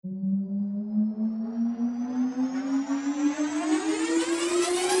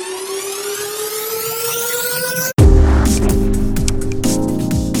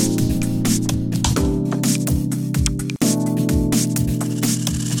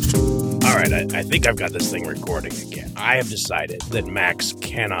right, I think I've got this thing recording again. I have decided that Max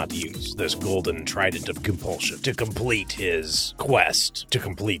cannot use this golden trident of compulsion to complete his quest to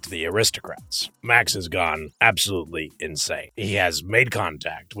complete the aristocrats. Max has gone absolutely insane. He has made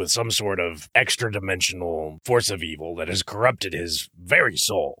contact with some sort of extra-dimensional force of evil that has corrupted his very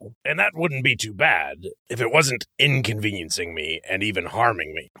soul. And that wouldn't be too bad if it wasn't inconveniencing me and even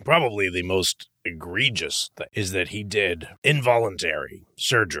harming me. Probably the most egregious thing is that he did involuntary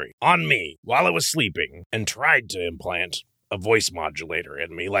surgery on me while I was sleeping and tried to implant a voice modulator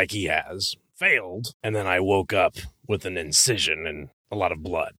in me like he has, failed, and then I woke up with an incision and a lot of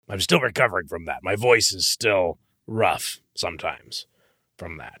blood. I'm still recovering from that. My voice is still rough sometimes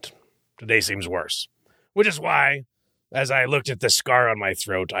from that. Today seems worse, which is why, as I looked at the scar on my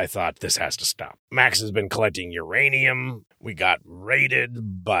throat, I thought, this has to stop. Max has been collecting uranium. We got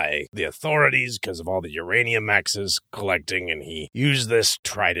raided by the authorities because of all the uranium Max is collecting, and he used this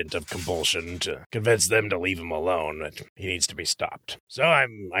trident of compulsion to convince them to leave him alone. He needs to be stopped. So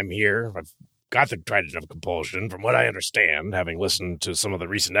I'm here. I've got the trident of compulsion. From what I understand, having listened to some of the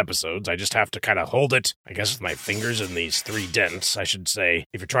recent episodes, I just have to kind of hold it, I guess, with my fingers in these 3 dents. I should say,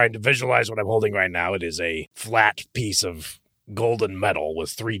 if you're trying to visualize what I'm holding right now, it is a flat piece of golden metal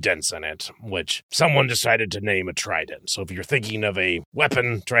with 3 dents in it, which someone decided to name a trident. So if you're thinking of a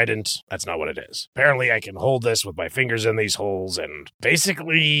weapon trident, that's not what it is. Apparently, I can hold this with my fingers in these holes and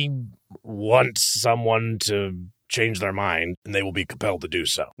basically want someone to change their mind, and they will be compelled to do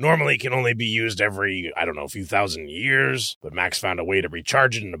so. Normally, it can only be used every, a few thousand years, but Max found a way to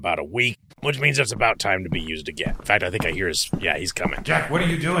recharge it in about a week, which means it's about time to be used again. In fact, I think I hear he's coming. Jack, what are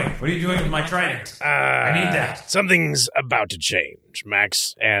you doing? What are you doing with my trident? I need that. Something's about to change,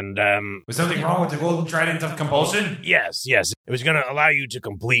 Max, and, Was something wrong with the golden trident of compulsion? Yes. It was going to allow you to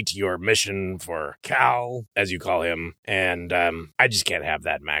complete your mission for Cal, as you call him, and, I just can't have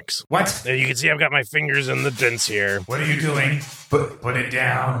that, Max. What? You can see I've got my fingers in the dents here. What are you doing? Put it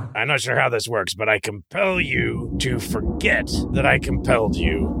down. I'm not sure how this works, but I compel you to forget that I compelled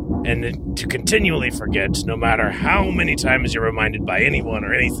you, and to continually forget, no matter how many times you're reminded by anyone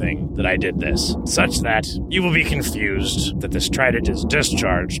or anything that I did this, such that you will be confused that this trident is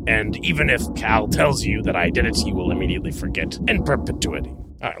discharged, and even if Cal tells you that I did it, you will immediately forget in perpetuity. All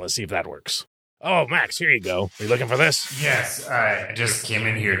right, let's see if that works. Oh, Max, here you go. Are you looking for this? Yes, I just came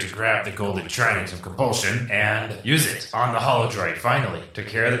in here to grab the golden trident of compulsion and use it on the holodroid, finally. Took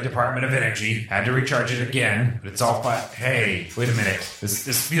care of the Department of Energy, had to recharge it again, but it's all fine. Hey, wait a minute.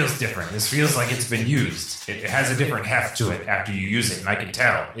 This feels different. This feels like it's been used. It has a different heft to it after you use it, and I can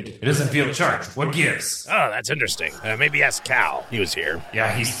tell. It doesn't feel charged. What gives? Oh, that's interesting. Maybe ask Cal. He was here.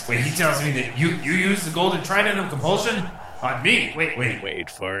 Yeah, he tells me that you used the golden trident of compulsion? On me? Wait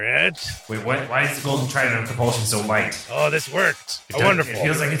for it. Wait, what? Why is the golden trident of compulsion so light? Oh, this worked. Wonderful. It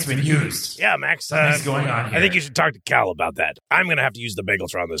feels like it's been used. Yeah, Max. Something's going on here. I think you should talk to Cal about that. I'm going to have to use the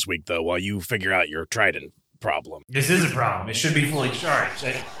Bageltron this week, though, while you figure out your trident problem. This is a problem. It should be fully charged.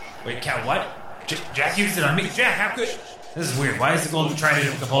 Wait, Cal, what? Jack used it on me? Jack, how could... This is weird. Why is the golden trident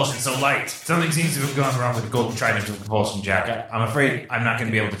of compulsion so light? Something seems to have gone wrong with the golden trident of compulsion, Jack. I'm afraid I'm not going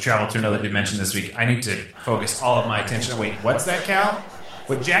to be able to travel to another dimension this week. I need to focus all of my attention. Wait, what's that, Cal?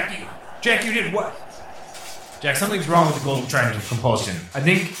 What, Jack, you did what? Jack, something's wrong with the golden trident of compulsion. I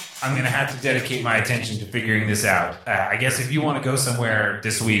think I'm going to have to dedicate my attention to figuring this out. I guess if you want to go somewhere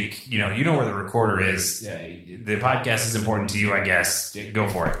this week, you know where the recorder is. The podcast is important to you, I guess. Go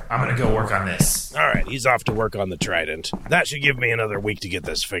for it. I'm going to go work on this. All right, he's off to work on the trident. That should give me another week to get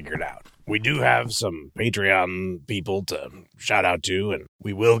this figured out. We do have some Patreon people to shout out to, and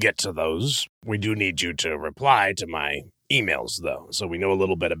we will get to those. We do need you to reply to my emails, though, so we know a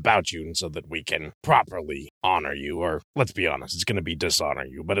little bit about you and so that we can properly honor you, or let's be honest, it's going to be dishonor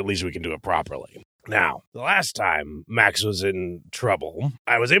you, but at least we can do it properly. Now, the last time Max was in trouble,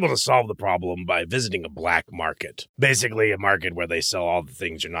 I was able to solve the problem by visiting a black market. Basically, a market where they sell all the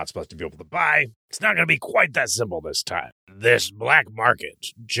things you're not supposed to be able to buy. It's not going to be quite that simple this time. This black market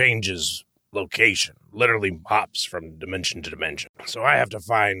changes location, literally hops from dimension to dimension. So I have to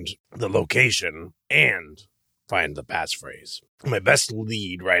find the location and find the passphrase. My best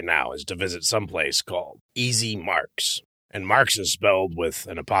lead right now is to visit someplace called Easy Marks. And Marks is spelled with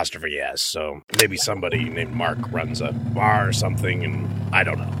an apostrophe S, so maybe somebody named Mark runs a bar or something, and I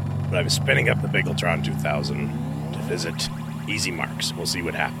don't know. But I'm spinning up the Bageltron 2000 to visit Easy Marks. We'll see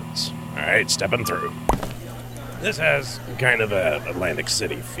what happens. All right, stepping through. This has kind of a Atlantic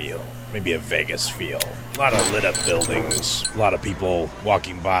City feel, maybe a Vegas feel. A lot of lit up buildings, a lot of people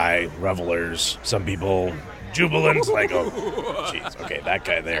walking by, revelers, some people jubilant, like, oh, jeez, okay, that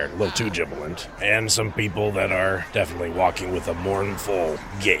guy there, a little too jubilant. And some people that are definitely walking with a mournful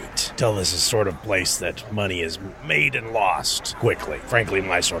gait. Tell this is sort of place that money is made and lost quickly. Frankly,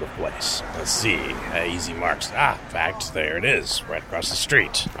 my sort of place. Let's see, Easy Marks. In fact, there it is, right across the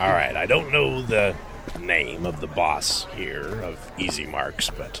street. All right, I don't know the name of the boss here of Easy Marks,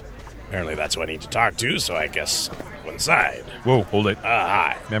 but apparently that's who I need to talk to, so I guess go inside. Whoa, hold it.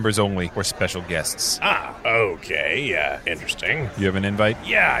 Hi. Members only or special guests. Okay, interesting. You have an invite?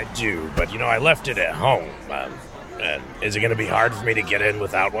 Yeah, I do, but I left it at home. And is it going to be hard for me to get in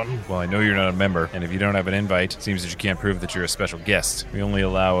without one? Well, I know you're not a member, and if you don't have an invite, it seems that you can't prove that you're a special guest. We only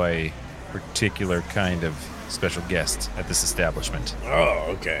allow a particular kind of special guest at this establishment.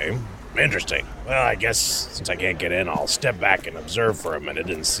 Oh, okay. Interesting. Well, I guess since I can't get in, I'll step back and observe for a minute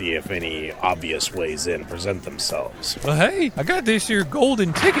and see if any obvious ways in present themselves. Well, hey, I got this here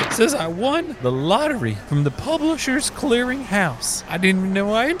golden ticket. It says I won the lottery from the Publishers Clearing House. I didn't even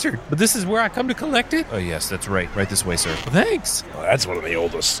know I entered, but this is where I come to collect it. Oh, yes, that's right. Right this way, sir. Well, thanks. Well, that's one of the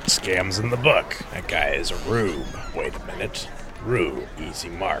oldest scams in the book. That guy is a rube. Wait a minute. Rube. Easy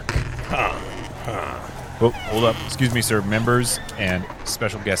Mark. Oh, hold up. Excuse me, sir. Members and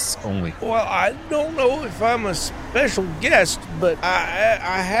special guests only. Well, I don't know if I'm a special guest, but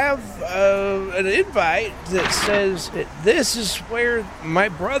I have an invite that says that this is where my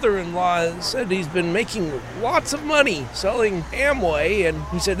brother-in-law said he's been making lots of money selling Amway, and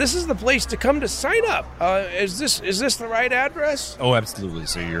he said this is the place to come to sign up. Is this the right address? Oh, absolutely,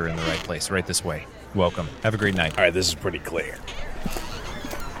 sir. You're in the right place. Right this way. Welcome. Have a great night. All right, this is pretty clear.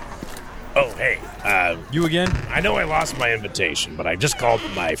 Oh, hey, You again? I know I lost my invitation, but I just called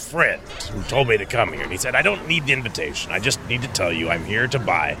my friend who told me to come here, and he said, I don't need the invitation. I just need to tell you I'm here to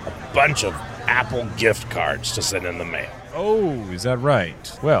buy a bunch of Apple gift cards to send in the mail. Oh, is that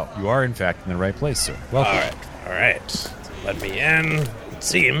right? Well, you are, in fact, in the right place, sir. Welcome. All right. Let me in. It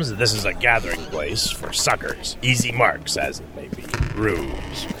seems that this is a gathering place for suckers. Easy Marks, as it may be.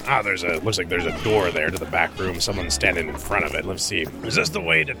 Rooms. Looks like there's a door there to the back room. Someone's standing in front of it. Let's see. Is this the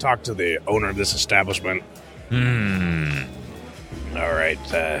way to talk to the owner of this establishment? All right.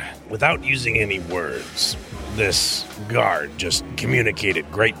 Without using any words, this guard just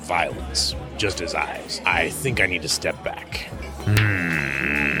communicated great violence, just his eyes. I think I need to step back.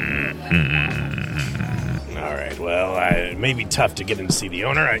 All right, well, it may be tough to get in to see the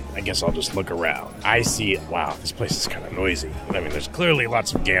owner. I guess I'll just look around. I see, wow, this place is kind of noisy. I mean, there's clearly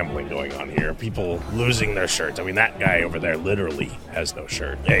lots of gambling going on here. People losing their shirts. I mean, that guy over there literally has no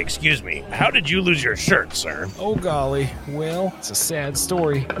shirt. Hey, excuse me, how did you lose your shirt, sir? Oh, golly. Well, it's a sad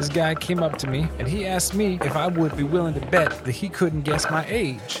story. This guy came up to me, and he asked me if I would be willing to bet that he couldn't guess my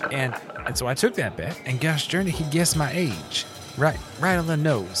age. And so I took that bet, and gosh darn it, he guessed my age. Right on the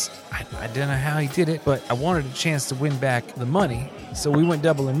nose. I don't know how he did it, but I wanted a chance to win back the money, so we went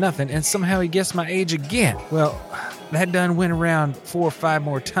double or nothing, and somehow he guessed my age again. Well, that done went around 4 or 5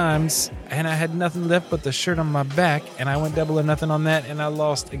 more times, and I had nothing left but the shirt on my back, and I went double or nothing on that, and I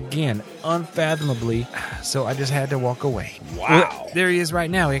lost again, unfathomably, so I just had to walk away. Wow. Well, there he is right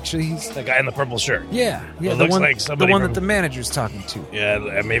now, actually. He's The guy in the purple shirt. Yeah, It the looks one, like the somebody one from- that the manager's talking to.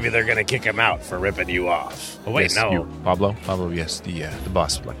 Yeah, maybe they're going to kick him out for ripping you off. Oh, wait, Yes, no. you. Pablo, yes, the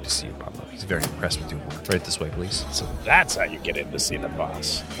boss would like to see you, Pablo. He's very impressed with your work. Right this way, please. So that's how you get in to see the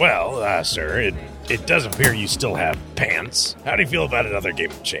boss. Well, sir, it does appear you still have pants. How do you feel about another game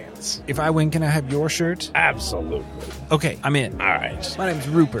of chance? If I win, can I have your shirt? Absolutely. Okay, I'm in. All right. My name's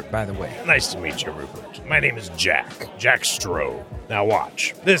Rupert, by the way. Nice to meet you, Rupert. My name is Jack Stroh. Now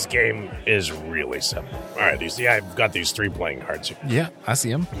watch. This game is really simple. All right, you see I've got these 3 playing cards here. Yeah, I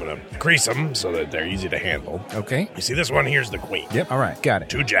see him. I'm going to crease them so that they're easy to handle. Okay. You see this one? Here's the queen. Yep, all right, got it.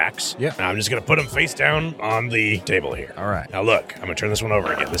 2 jacks. Yep. Now I'm just going to put them face down on the table here. All right. Now look, I'm going to turn this one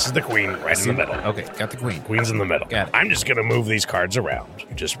over again. This is the queen right in the middle. Okay, got the queen. Queen's in the middle. Got it. I'm just going to move these cards around.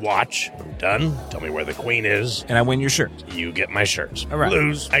 You just watch. I'm done. Tell me where the queen is. And I win your shirt. You get my shirts. All right.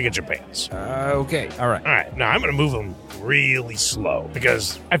 Lose, I get your pants. Okay, all right. All right. Now I'm going to move them really slow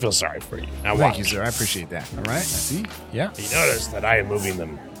because I feel sorry for you. Now Thank watch. you, sir. I appreciate that. All right, I see. Yeah, You notice that I am moving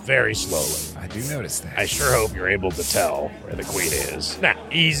them very slowly. I do notice that. I sure hope you're able to tell where the queen is. Now,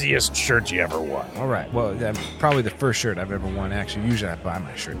 easiest shirt you ever won. All right, well, probably the first shirt I've ever won. Actually, usually I buy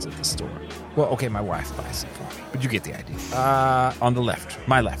my shirts at the store. Well, okay, my wife buys them for me, but you get the idea. On the left.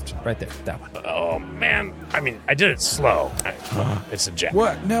 My left. Right there. That one. Oh, man. I mean, I did it slow. It's a jack.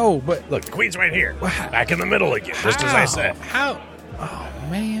 What? No, but Look, the queen's right here. What? Back in the middle again, just as I said. How? Oh,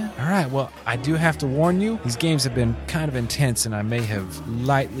 man. All right, well, I do have to warn you, these games have been kind of intense, and I may have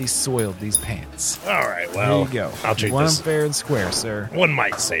lightly soiled these pants. All right, well, There you go. I'll treat You want this. them fair and square, sir. One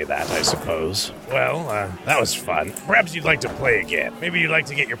might say that, I suppose. Well, that was fun. Perhaps you'd like to play again. Maybe you'd like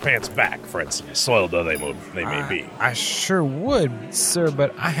to get your pants back, for instance, soiled though they may be. I sure would, sir,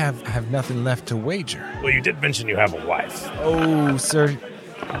 but I have nothing left to wager. Well, you did mention you have a wife. Oh, sir,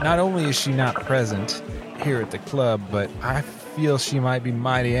 not only is she not present here at the club, but I feel she might be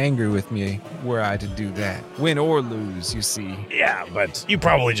mighty angry with me were I to do that. Win or lose, you see. Yeah, but you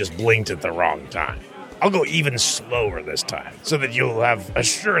probably just blinked at the wrong time. I'll go even slower this time, so that you'll have a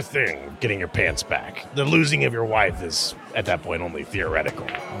sure thing of getting your pants back. The losing of your wife is, at that point, only theoretical.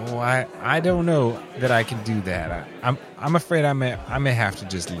 Oh, I don't know that I can do that. I'm afraid I may have to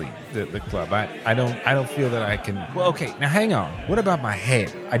just leave the club. I don't feel that I can. Well, okay, now hang on. What about my hair?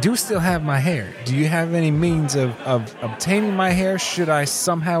 I do still have my hair. Do you have any means of obtaining my hair should I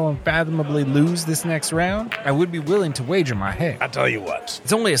somehow unfathomably lose this next round? I would be willing to wager my hair. I'll tell you what.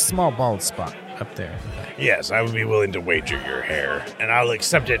 It's only a small bald spot up there. Yes, I would be willing to wager your hair, and I'll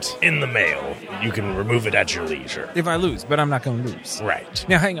accept it in the mail. You can remove it at your leisure. If I lose, but I'm not going to lose. Right.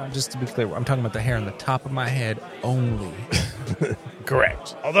 Now, hang on, just to be clear, I'm talking about the hair on the top of my head only.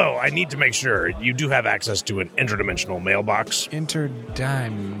 Correct. Although, I need to make sure you do have access to an interdimensional mailbox.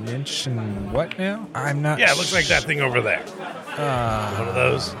 Interdimension what now? I'm not Yeah, it looks like that thing over there. One of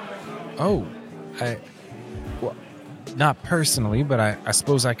those? Oh, well, not personally, but I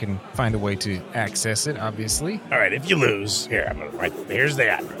suppose I can find a way to access it, obviously. All right, if you lose, here, I'm going to write, here's the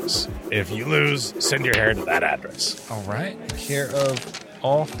address. If you lose, send your hair to that address. All right. Care of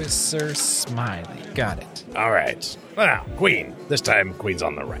Officer Smiley. Got it. All right. Well, now, Queen. This time, Queen's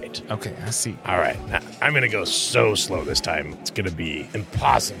on the right. Okay, I see. All right. Now, I'm going to go so slow this time, it's going to be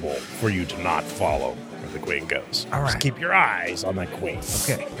impossible for you to not follow where the Queen goes. All right. Just keep your eyes on that Queen.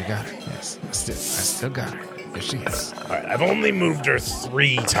 Okay, I got her. Yes, I still got her. There she is. All right, I've only moved her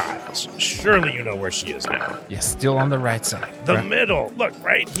 3 times. Surely you know where she is now. Yes, still on the right side. The Right. middle. Look,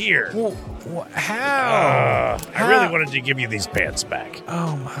 right here. How? I really wanted to give you these pants back.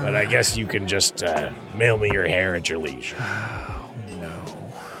 Oh, my. But I guess you can just mail me your hair at your leisure. Oh, no.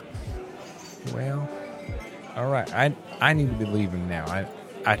 Well, all right. I need to be leaving now.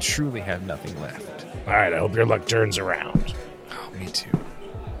 I truly have nothing left. All right, I hope your luck turns around. Oh, me too.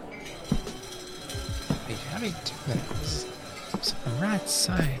 Hey, how do you do that? It's on the right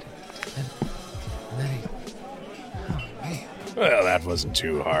side. And then oh, man. Well, that wasn't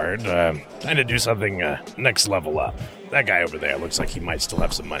too hard. Time to do something next level up. That guy over there looks like he might still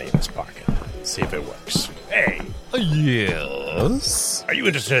have some money in his pocket. Let's see if it works. Hey, Yes. are you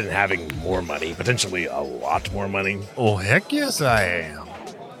interested in having more money? Potentially a lot more money? Oh, heck yes, I am.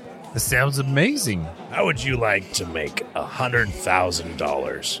 This sounds amazing. How would you like to make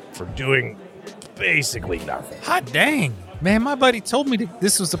 $100,000 for doing basically nothing? Hot dang. Man, my buddy told me that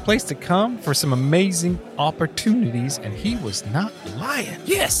this was the place to come for some amazing opportunities, and he was not lying.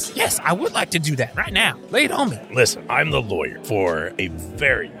 Yes, I would like to do that right now. Lay it on me. Listen, I'm the lawyer for a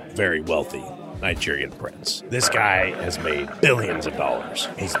very, very wealthy Nigerian prince. This guy has made billions of dollars.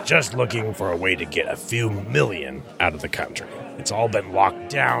 He's just looking for a way to get a few million out of the country. It's all been locked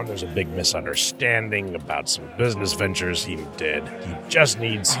down. There's a big misunderstanding about some business ventures he did. He just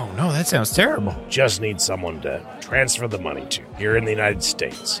needs Oh, no, that sounds terrible. someone to transfer the money to here in the United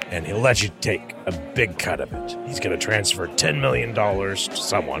States, and he'll let you take a big cut of it. He's going to transfer $10 million to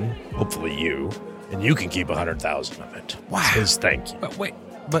someone, hopefully you, and you can keep $100,000 of it. Wow. It's his thank you. But wait,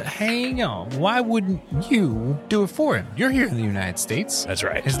 but hang on. Why wouldn't you do it for him? You're here in the United States. That's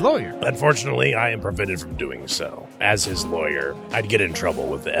right. His lawyer. Unfortunately, I am prevented from doing so. As his lawyer, I'd get in trouble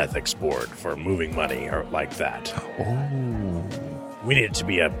with the ethics board for moving money or like that. Oh. We need it to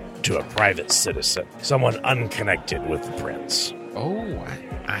be to a private citizen, someone unconnected with the prince. Oh,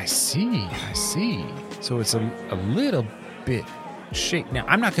 I see. So it's a little bit shake. Now,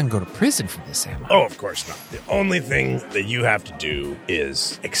 I'm not going to go to prison for this, am I? Oh, of course not. The only thing that you have to do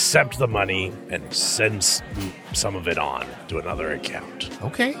is accept the money and send some of it on to another account.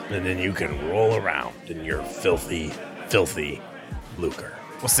 Okay. And then you can roll around in your filthy, filthy lucre.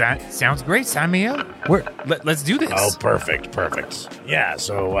 Well, sounds great. Sign me up. Let's do this. Oh, perfect. Yeah,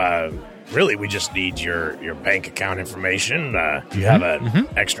 so really we just need your bank account information. If you have an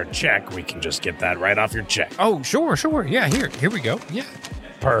extra check, we can just get that right off your check. Oh, sure. Yeah, here we go. Yeah.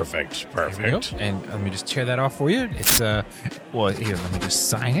 Perfect. Here we go. And let me just tear that off for you. It's, here, let me just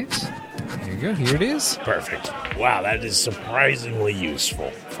sign it. There you go. Here it is. Perfect. Wow, that is surprisingly useful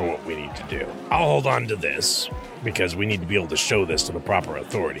for what we need to do. I'll hold on to this because we need to be able to show this to the proper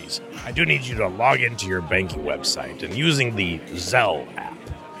authorities. I do need you to log into your banking website and using the Zelle app,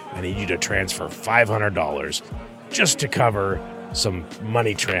 I need you to transfer $500 just to cover some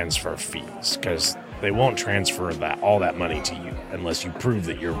money transfer fees, because they won't transfer all that money to you unless you prove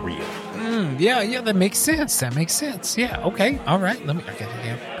that you're real. Yeah, that makes sense. Yeah, okay, all right. Okay,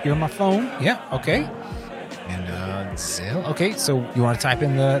 yeah, here on my phone. Yeah, okay. And Zelle. Okay, so you want to type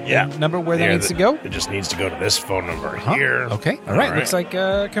in the number where that needs to go? It just needs to go to this phone number here. Okay, all right. Looks like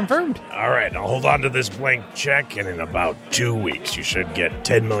confirmed. All right, I'll hold on to this blank check, and in about 2 weeks, you should get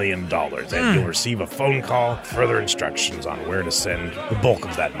 $10 million, and you'll receive a phone call, further instructions on where to send the bulk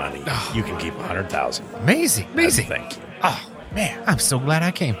of that money. You can keep $100,000. Amazing. Thank you. Oh, man, I'm so glad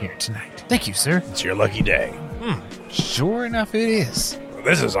I came here tonight. Thank you, sir. It's your lucky day. Sure enough, it is.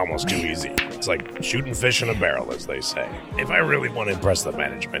 This is almost too easy. It's like shooting fish in a barrel, as they say. If I really want to impress the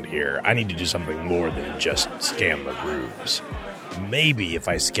management here, I need to do something more than just scam the rubes. Maybe if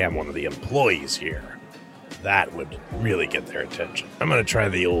I scam one of the employees here, that would really get their attention. I'm going to try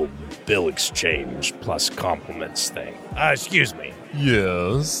the old bill exchange plus compliments thing. Excuse me.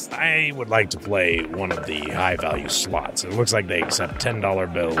 Yes. I would like to play one of the high-value slots. It looks like they accept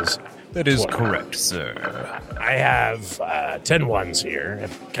 $10 bills. That is correct, sir. I have 10 ones here.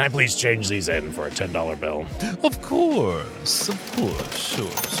 Can I please change these in for a $10 bill? Of course,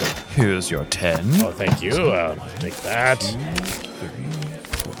 sure. So here's your 10. Oh, thank you. Take that. 2, 3,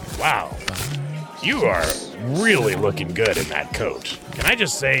 4. Wow. You are really looking good in that coat. Can I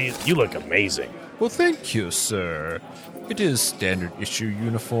just say, you look amazing. Well, thank you, sir. It is standard issue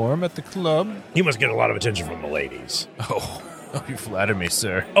uniform at the club. You must get a lot of attention from the ladies. Oh, you flatter me,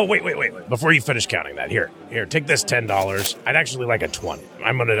 sir. Oh, wait. Before you finish counting that, here, take this $10. I'd actually like a 20.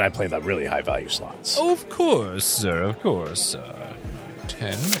 I play the really high-value slots. Oh, of course, sir, of course.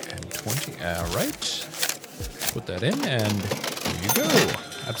 10 and 20, all right. Put that in, and here you go.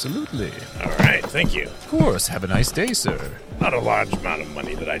 Absolutely. All right, thank you. Of course. Have a nice day, sir. Not a large amount of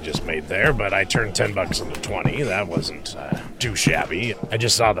money that I just made there, but I turned $10 into 20. That wasn't too shabby. I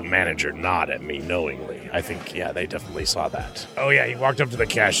just saw the manager nod at me knowingly. I think, they definitely saw that. Oh, yeah, he walked up to the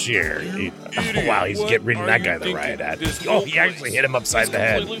cashier. Wow, he's reading that guy the riot at. Oh, he actually hit him upside the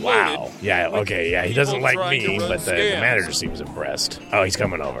head. Wow. Yeah, okay, yeah, he doesn't like me, but the manager seems impressed. Oh, he's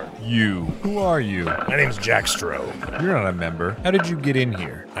coming over. You. Who are you? My name's Jack Strobe. You're not a member. How did you get in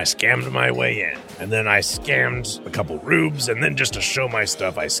here? I scammed my way in, and then I scammed a couple rubes, and then just to show my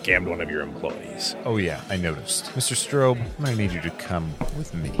stuff, I scammed one of your employees. Oh, yeah, I noticed. Mr. Strobe, I'm going to need you to come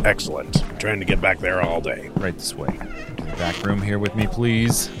with me. Excellent. I'm trying to get back there all day. Right this way. To the back room here with me,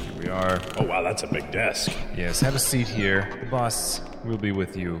 please. Here we are. Oh, wow, that's a big desk. Yes, have a seat here. The boss will be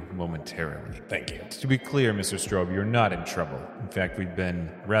with you momentarily. Thank you. To be clear, Mr. Strobe, you're not in trouble. In fact, we've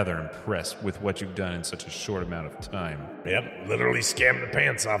been rather impressed with what you've done in such a short amount of time. Yep, literally scammed the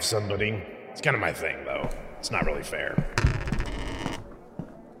pants off somebody. It's kind of my thing, though. It's not really fair.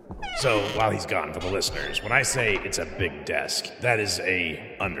 So, while he's gone, for the listeners, when I say it's a big desk, that is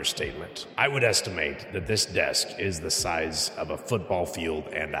a understatement. I would estimate that this desk is the size of a football field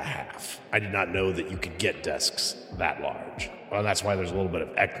and a half. I did not know that you could get desks that large. Well, that's why there's a little bit of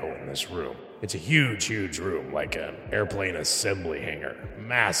echo in this room. It's a huge, huge room, like an airplane assembly hangar.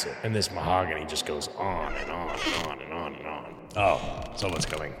 Massive. And this mahogany just goes on and on and on and on and on. Oh, someone's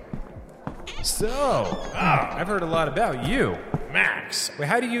coming. So, I've heard a lot about you. Max. Wait,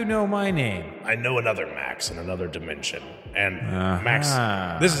 how do you know my name? I know another Max in another dimension. And Max,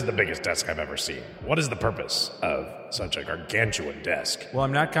 this is the biggest desk I've ever seen. What is the purpose of such a gargantuan desk? Well,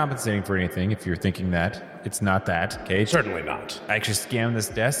 I'm not compensating for anything if you're thinking that. It's not that, okay? Certainly not. I actually scammed this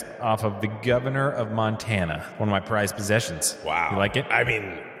desk off of the governor of Montana, one of my prized possessions. Wow. You like it? I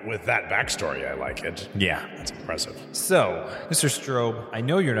mean, with that backstory, I like it. Yeah. That's impressive. So, Mr. Strobe, I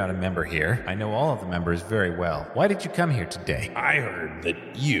know you're not a member here. I know all of the members very well. Why did you come here today? I heard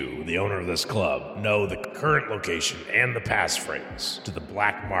that you, the owner of this club, know the current location and the passphrase to the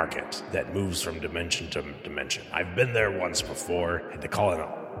black market that moves from dimension to dimension. I've been there once before, had to call in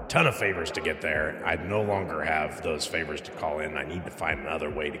a ton of favors to get there. I no longer have those favors to call in. I need to find another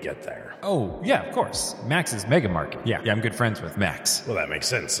way to get there. Oh, yeah, of course. Max's Mega Market. Yeah, I'm good friends with Max. Well, that makes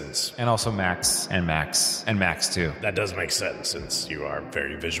sense since... And also Max, and Max, and Max too. That does make sense since you are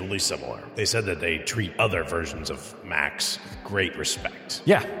very visually similar. They said that they treat other versions of Max with great respect.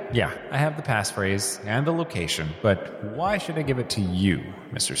 Yeah. I have the passphrase and the location, but why should I give it to you?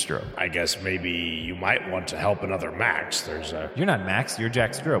 Mr. Strobe. I guess maybe you might want to help another Max. There's a... You're not Max, you're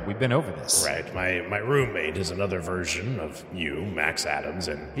Jack Strobe. We've been over this. Right. My roommate is another version of you, Max Adams,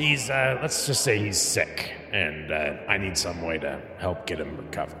 and he's, let's just say he's sick, and I need some way to help get him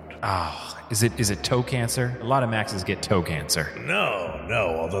recovered. Oh, is it toe cancer? A lot of Maxes get toe cancer.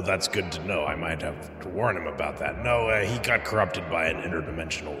 No, although that's good to know. I might have to warn him about that. No, he got corrupted by an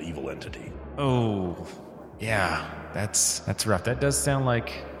interdimensional evil entity. Oh, yeah, that's rough. That does sound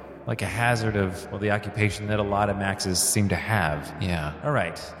like a hazard of, well, the occupation that a lot of Maxes seem to have. Yeah. All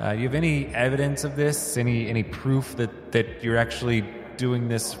right. You have any evidence of this? Any proof that you're actually doing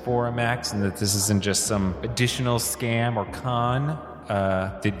this for a Max and that this isn't just some additional scam or con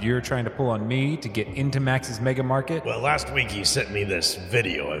that you're trying to pull on me to get into Max's mega market? Well, last week he sent me this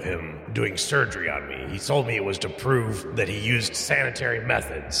video of him doing surgery on me. He told me it was to prove that he used sanitary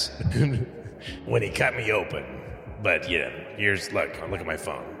methods when he cut me open. But yeah, look at my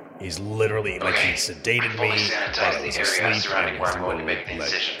phone. He's literally, he sedated me while I was asleep surrounding where I'm going to make the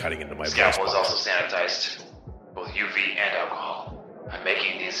incision. Cutting into my Scalpel is also sanitized, both UV and alcohol. I'm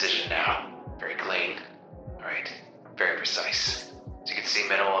making the incision now. Very clean. Alright. Very precise. As you can see,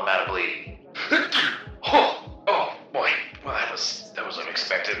 minimal amount of bleeding. oh boy. Well, that was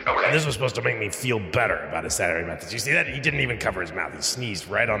unexpected. Okay. This was supposed to make me feel better about his sanitary methods. You see that? He didn't even cover his mouth. He sneezed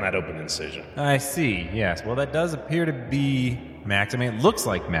right on that open incision. I see, yes. Well, that does appear to be Max. I mean, it looks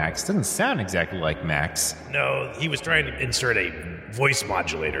like Max. Doesn't sound exactly like Max. No, he was trying to insert a voice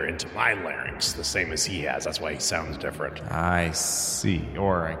modulator into my larynx, the same as he has. That's why he sounds different. I see.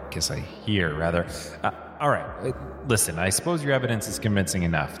 Or I guess I hear, rather. All right. Listen, I suppose your evidence is convincing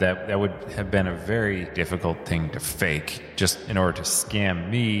enough. That would have been a very difficult thing to fake, just in order to scam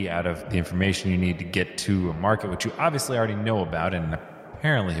me out of the information you need to get to a market, which you obviously already know about and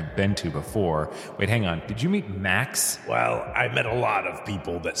apparently have been to before. Wait, hang on. Did you meet Max? Well, I met a lot of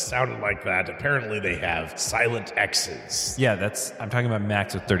people that sounded like that. Apparently they have silent X's. Yeah, I'm talking about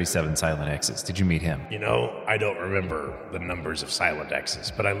Max with 37 silent X's. Did you meet him? You know, I don't remember the numbers of silent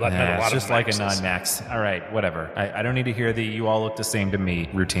X's, but I met a lot of It's just like Maxes. a non-Max. All right, whatever. I don't need to hear the you all look the same to me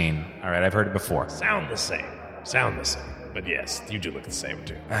routine. All right, I've heard it before. Sound the same. But yes, you do look the same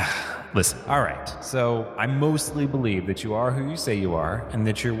too. Listen, all right. So I mostly believe that you are who you say you are and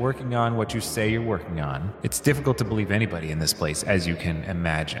that you're working on what you say you're working on. It's difficult to believe anybody in this place, as you can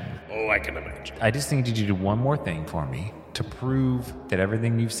imagine. Oh, I can imagine. I just need you to do one more thing for me to prove that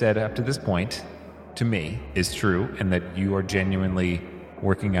everything you've said up to this point to me is true and that you are genuinely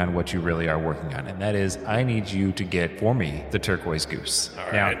working on what you really are working on. And that is, I need you to get, for me, the turquoise goose.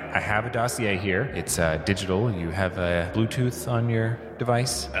 All now, right. I have a dossier here. It's digital. You have a Bluetooth on your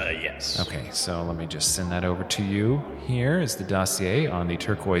device? Yes. Okay, so let me just send that over to you. Here is the dossier on the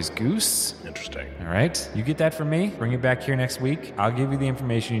turquoise goose. Interesting. All right, you get that from me. Bring it back here next week. I'll give you the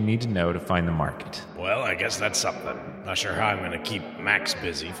information you need to know to find the market. Well, I guess that's something. Not sure how I'm going to keep Max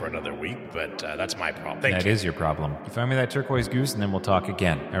busy for another week, but that's my problem. Thank That you. is your problem. You find me that turquoise goose, and then we'll talk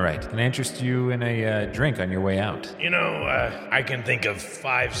again. All right, can I interest you in a drink on your way out? You know, I can think of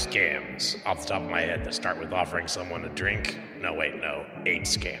 5 scams off the top of my head that start with offering someone a drink. No, 8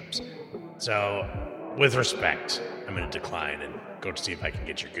 scams. So, with respect, I'm going to decline and go to see if I can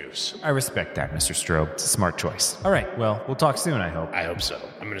get your goose. I respect that, Mr. Strobe. It's a smart choice. All right, well, we'll talk soon, I hope. I hope so.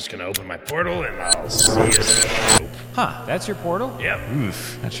 I'm just going to open my portal and I'll see you soon. Huh, that's your portal? Yep.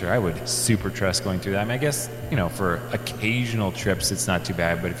 Oof, not sure I would super trust going through that. I mean, I guess, for occasional trips, it's not too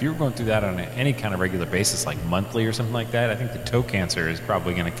bad, but if you were going through that on any kind of regular basis, like monthly or something like that, I think the toe cancer is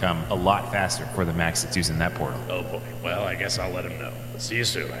probably going to come a lot faster for the Max that's using that portal. Oh boy. Well, I guess I'll let him know. See you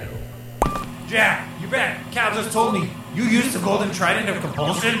soon, I hope. Jack, you're back. Cal just told me you used the golden trident of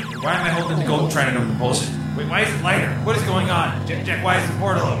compulsion. Why am I holding the golden trident of compulsion? Wait, why is it lighter? What is going on? Jack, why is the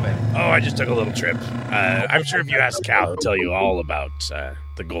portal open? Oh, I just took a little trip. I'm sure if you ask Cal, he'll tell you all about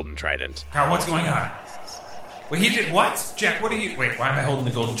the golden trident. Cal, what's going on? Wait, he did what? Jack, what are you... Wait, why am I holding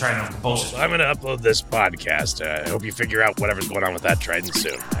the golden trident of compulsion? I'm going to upload this podcast. I hope you figure out whatever's going on with that trident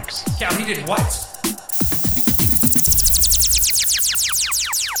soon, Max. Cal, he did what?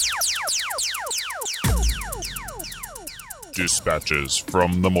 Dispatches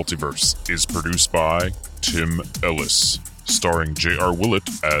from the Multiverse is produced by Tim Ellis, starring J.R. Willett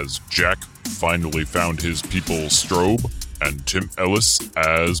as Jack finally found his people Strobe, and Tim Ellis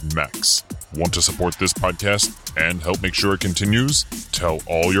as Max. Want to support this podcast? And help make sure it continues? Tell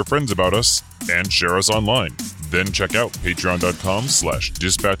all your friends about us and share us online. Then check out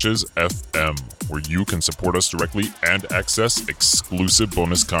patreon.com/dispatchesfm, where you can support us directly and access exclusive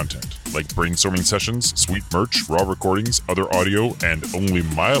bonus content, like brainstorming sessions, sweet merch, raw recordings, other audio, and only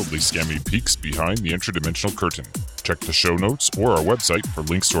mildly scammy peeks behind the interdimensional curtain. Check the show notes or our website for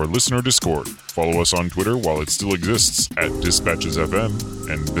links to our listener Discord. Follow us on Twitter while it still exists at DispatchesFM,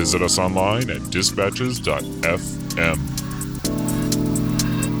 and visit us online at dispatches.fm.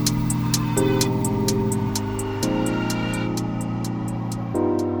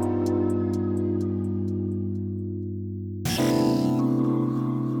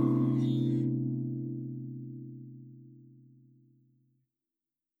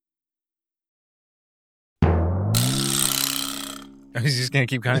 He's just going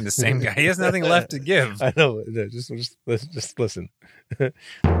to keep counting the same guy. He has nothing left to give. I know. Just listen. The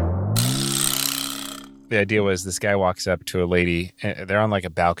idea was this guy walks up to a lady. They're on like a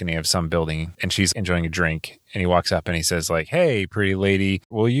balcony of some building, and she's enjoying a drink. And he walks up and he says like, "Hey, pretty lady,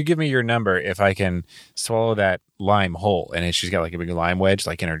 will you give me your number if I can swallow that lime whole?" And she's got like a big lime wedge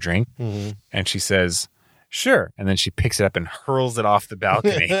like in her drink. Mm-hmm. And she says, "Sure." And then she picks it up and hurls it off the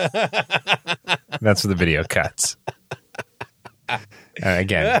balcony. That's where the video cuts.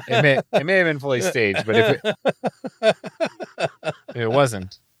 Again, it may have been fully staged, but if it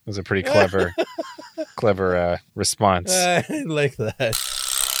wasn't, it was a pretty clever response. I like that.